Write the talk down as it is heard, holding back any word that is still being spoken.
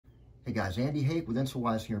Hey guys, Andy Hake with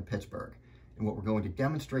Insulwise here in Pittsburgh. And what we're going to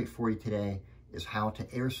demonstrate for you today is how to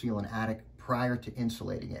air seal an attic prior to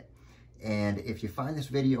insulating it. And if you find this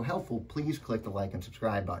video helpful, please click the like and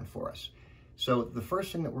subscribe button for us. So the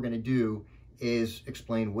first thing that we're going to do is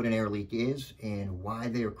explain what an air leak is and why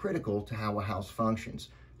they are critical to how a house functions.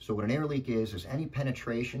 So what an air leak is any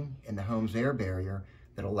penetration in the home's air barrier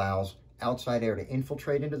that allows outside air to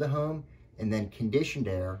infiltrate into the home, and then conditioned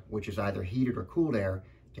air, which is either heated or cooled air,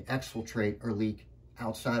 to exfiltrate or leak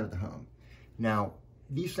outside of the home. Now,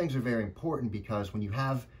 these things are very important because when you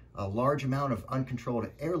have a large amount of uncontrolled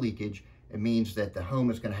air leakage, it means that the home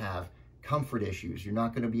is going to have comfort issues. You're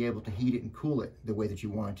not going to be able to heat it and cool it the way that you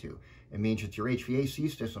want to. It means that your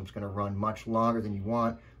HVAC system is going to run much longer than you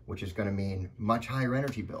want, which is going to mean much higher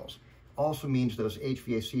energy bills. Also means those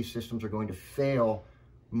HVAC systems are going to fail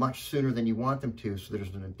much sooner than you want them to, so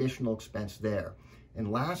there's an additional expense there. And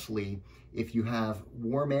lastly, if you have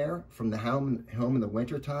warm air from the home in the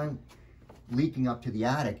wintertime leaking up to the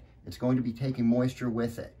attic, it's going to be taking moisture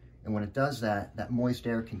with it. And when it does that, that moist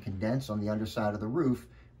air can condense on the underside of the roof,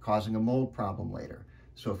 causing a mold problem later.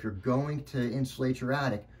 So if you're going to insulate your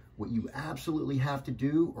attic, what you absolutely have to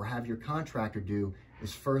do, or have your contractor do,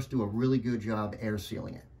 is first do a really good job air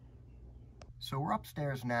sealing it. So we're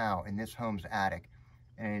upstairs now in this home's attic,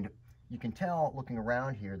 and you can tell looking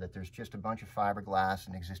around here that there's just a bunch of fiberglass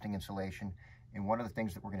and existing insulation. And one of the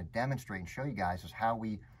things that we're going to demonstrate and show you guys is how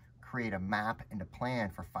we create a map and a plan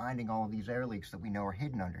for finding all of these air leaks that we know are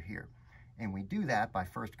hidden under here. And we do that by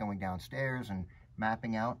first going downstairs and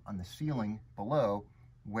mapping out on the ceiling below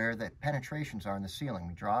where the penetrations are in the ceiling.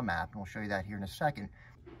 We draw a map, and we'll show you that here in a second.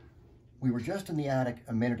 We were just in the attic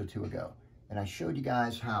a minute or two ago, and I showed you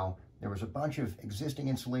guys how there was a bunch of existing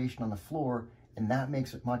insulation on the floor, and that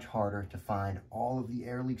makes it much harder to find all of the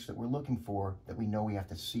air leaks that we're looking for that we know we have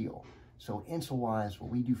to seal. So Insulwise, what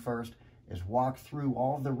we do first is walk through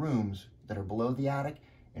all of the rooms that are below the attic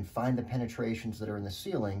and find the penetrations that are in the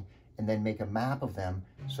ceiling, and then make a map of them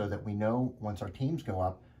so that we know, once our teams go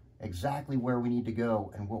up, exactly where we need to go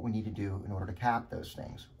and what we need to do in order to cap those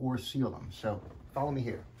things or seal them. So follow me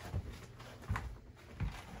here.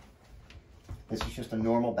 This is just a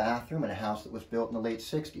normal bathroom in a house that was built in the late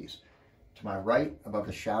 60s. To my right, above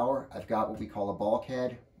the shower, I've got what we call a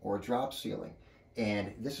bulkhead or a drop ceiling.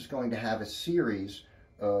 And this is going to have a series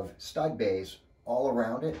of stud bays all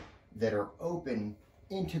around it that are open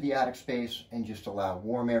into the attic space and just allow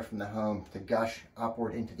warm air from the home to gush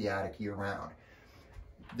upward into the attic year round.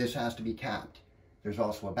 This has to be capped. There's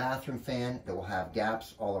also a bathroom fan that will have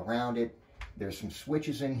gaps all around it. There's some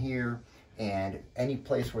switches in here, and any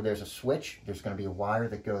place where there's a switch, there's going to be a wire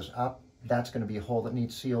that goes up. That's going to be a hole that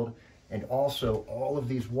needs sealed. And also, all of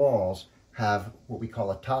these walls have what we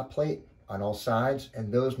call a top plate on all sides,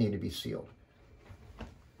 and those need to be sealed.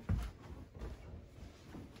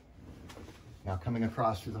 Now, coming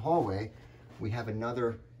across through the hallway, we have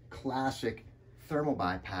another classic thermal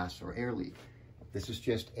bypass or air leak. This is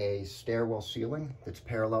just a stairwell ceiling that's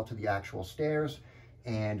parallel to the actual stairs,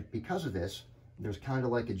 and because of this, there's kind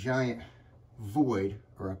of like a giant void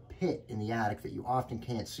or a pit in the attic that you often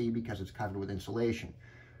can't see because it's covered with insulation.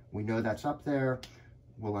 We know that's up there.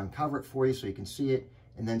 We'll uncover it for you so you can see it,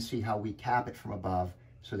 and then see how we cap it from above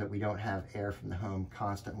so that we don't have air from the home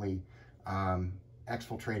constantly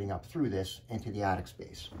exfiltrating up through this into the attic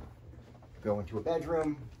space. Go into a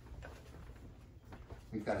bedroom.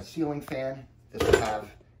 We've got a ceiling fan. This will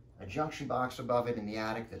have a junction box above it in the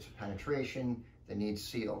attic that's a penetration that needs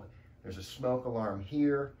sealed. There's a smoke alarm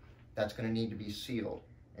here that's going to need to be sealed.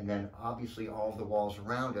 And then obviously all of the walls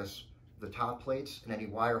around us, the top plates and any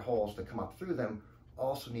wire holes that come up through them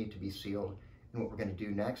also need to be sealed. And what we're going to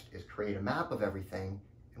do next is create a map of everything,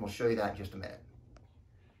 and we'll show you that in just a minute.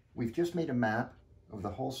 We've just made a map of the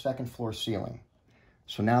whole second floor ceiling.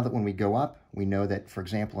 So now that when we go up, we know that, for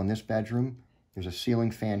example, in this bedroom, there's a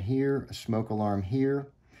ceiling fan here, a smoke alarm here.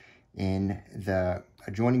 In the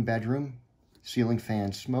adjoining bedroom, ceiling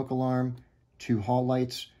fan, smoke alarm, 2 hall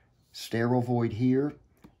lights, stairwell void here.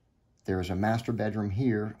 There's a master bedroom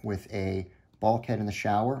here with a bulkhead in the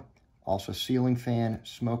shower, also ceiling fan,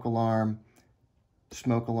 smoke alarm,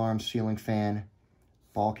 ceiling fan,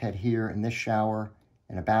 bulkhead here in this shower,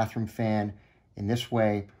 and a bathroom fan. In this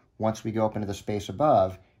way, once we go up into the space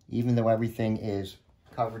above, even though everything is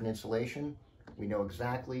covered in insulation, we know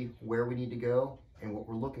exactly where we need to go and what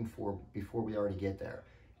we're looking for before we already get there.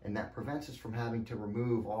 And that prevents us from having to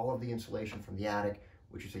remove all of the insulation from the attic,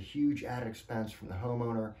 which is a huge added expense from the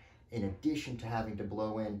homeowner, in addition to having to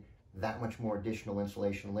blow in that much more additional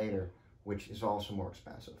insulation later, which is also more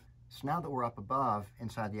expensive. So now that we're up above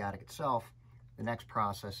inside the attic itself, the next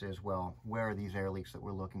process is, well, where are these air leaks that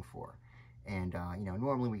we're looking for? And, you know,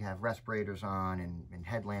 normally we have respirators on and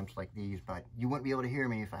headlamps like these, but you wouldn't be able to hear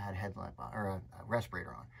me if I had a headlamp on, or a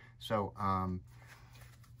respirator on. So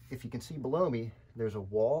if you can see below me, there's a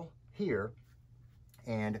wall here,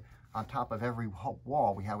 and on top of every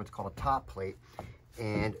wall, we have what's called a top plate,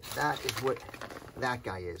 and that is what that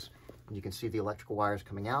guy is. And you can see the electrical wires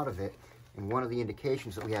coming out of it, and one of the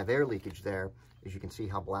indications that we have air leakage there is you can see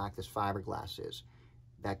how black this fiberglass is.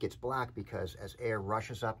 That gets black because as air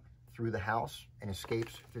rushes up through the house and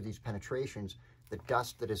escapes through these penetrations, the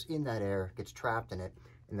dust that is in that air gets trapped in it,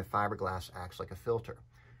 and the fiberglass acts like a filter.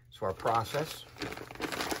 So our process,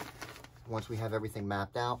 once we have everything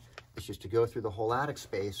mapped out, is just to go through the whole attic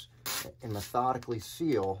space and methodically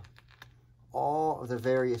seal all of the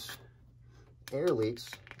various air leaks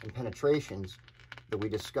and penetrations that we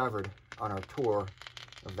discovered on our tour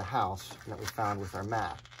of the house and that we found with our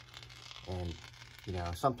map. And, you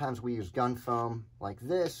know, sometimes we use gun foam like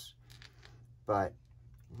this, but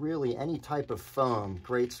really any type of foam,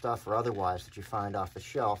 great stuff or otherwise, that you find off the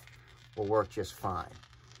shelf will work just fine.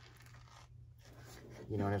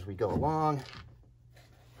 You know, and as we go along,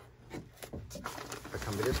 if I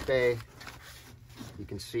come to this bay, you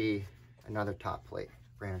can see another top plate.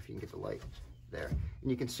 Brandon, if you can get the light there.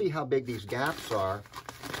 And you can see how big these gaps are.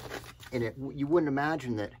 And you wouldn't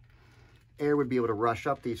imagine that air would be able to rush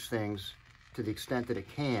up these things to the extent that it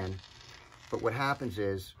can. But what happens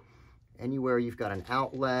is, anywhere you've got an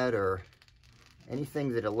outlet or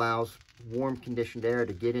anything that allows warm conditioned air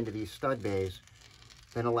to get into these stud bays,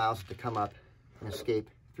 then allows it to come up and escape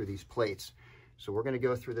through these plates. So we're going to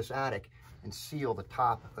go through this attic and seal the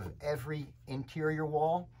top of every interior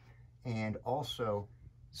wall and also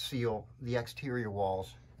seal the exterior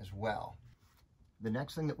walls as well. The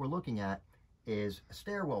next thing that we're looking at is a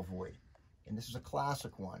stairwell void, and this is a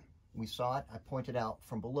classic one. We saw it, I pointed out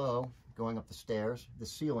from below, going up the stairs, the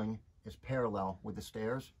ceiling is parallel with the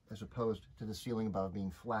stairs as opposed to the ceiling above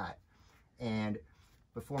being flat. And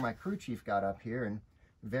before my crew chief got up here and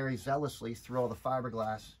very zealously threw all the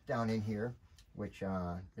fiberglass down in here, which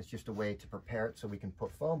is just a way to prepare it so we can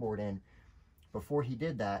put foam board in. Before he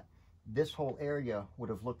did that, this whole area would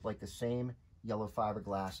have looked like the same yellow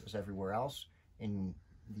fiberglass as everywhere else. And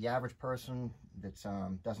the average person that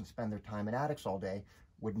doesn't spend their time in attics all day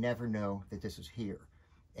would never know that this is here.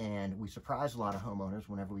 And we surprise a lot of homeowners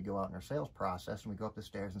whenever we go out in our sales process and we go up the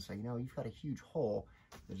stairs and say, you know, you've got a huge hole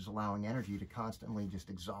that is allowing energy to constantly just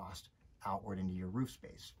exhaust outward into your roof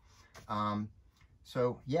space.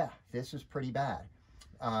 So yeah, this is pretty bad.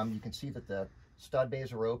 You can see that the stud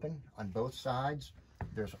bays are open on both sides.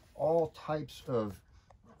 There's all types of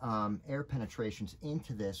air penetrations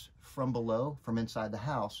into this from below, from inside the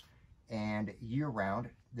house, and year round,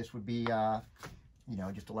 this would be, you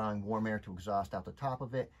know, just allowing warm air to exhaust out the top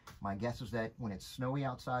of it. My guess is that when it's snowy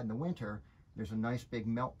outside in the winter, there's a nice big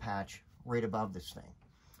melt patch right above this thing.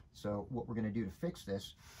 So what we're going to do to fix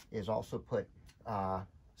this is also put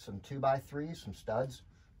some 2x3s, some studs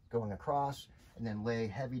going across, and then lay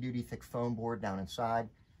heavy-duty thick foam board down inside,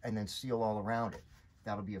 and then seal all around it.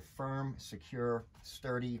 That'll be a firm, secure,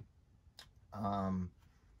 sturdy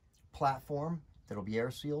platform that'll be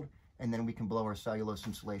air sealed, and then we can blow our cellulose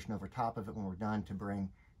insulation over top of it when we're done to bring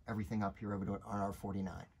everything up here over to an R49.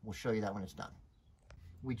 We'll show you that when it's done.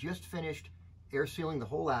 We just finished air sealing the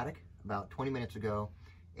whole attic about 20 minutes ago,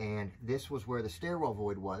 and this was where the stairwell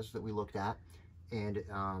void was that we looked at. And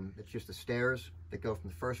it's just the stairs that go from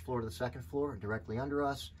the first floor to the second floor directly under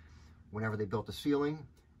us. Whenever they built the ceiling,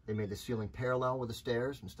 they made the ceiling parallel with the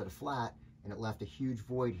stairs instead of flat, and it left a huge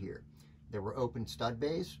void here. There were open stud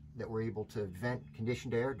bays that were able to vent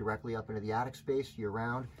conditioned air directly up into the attic space year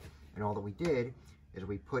round. And all that we did is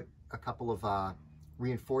we put a couple of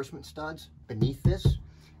reinforcement studs beneath this.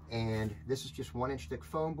 And this is just 1-inch thick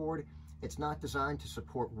foam board. It's not designed to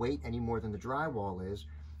support weight any more than the drywall is,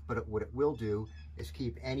 but what it will do is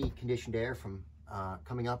keep any conditioned air from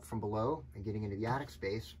coming up from below and getting into the attic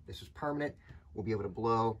space. This is permanent. We'll be able to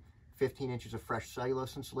blow 15 inches of fresh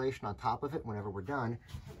cellulose insulation on top of it whenever we're done.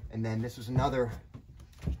 And then this is another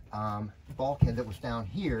bulkhead that was down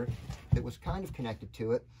here that was kind of connected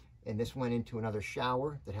to it. And this went into another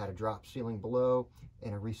shower that had a drop ceiling below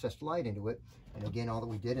and a recessed light into it. And again, all that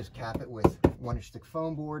we did is cap it with 1-inch thick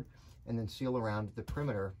foam board and then seal around the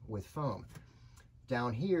perimeter with foam.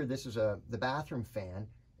 Down here, this is the bathroom fan,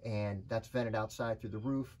 and that's vented outside through the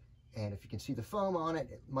roof. And if you can see the foam on it,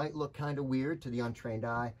 it might look kind of weird to the untrained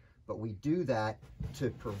eye, but we do that to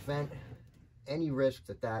prevent any risk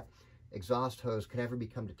that that exhaust hose could ever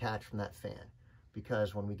become detached from that fan.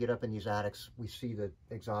 Because when we get up in these attics, we see the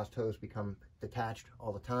exhaust hose become detached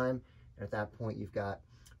all the time, And at that point, you've got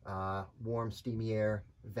warm, steamy air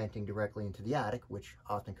venting directly into the attic, which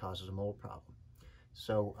often causes a mold problem.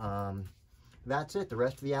 So that's it. The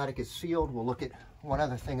rest of the attic is sealed. We'll look at one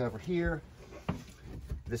other thing over here.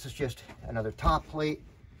 This is just another top plate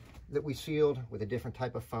that we sealed with a different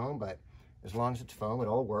type of foam, but as long as it's foam, it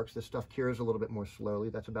all works. This stuff cures a little bit more slowly.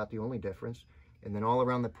 That's about the only difference. And then all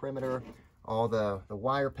around the perimeter, all the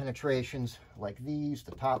wire penetrations like these,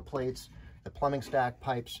 the top plates, the plumbing stack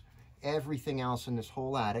pipes, everything else in this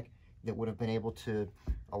whole attic that would have been able to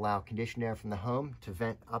allow conditioned air from the home to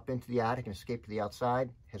vent up into the attic and escape to the outside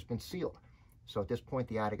has been sealed. So at this point,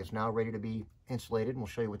 the attic is now ready to be insulated, and we'll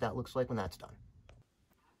show you what that looks like when that's done.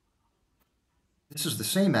 This is the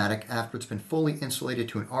same attic after it's been fully insulated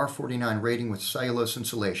to an R49 rating with cellulose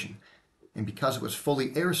insulation. And because it was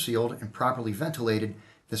fully air sealed and properly ventilated,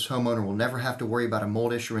 this homeowner will never have to worry about a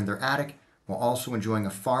mold issue in their attic, while also enjoying a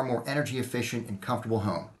far more energy efficient and comfortable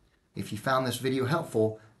home. If you found this video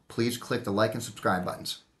helpful, please click the like and subscribe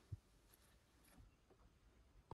buttons.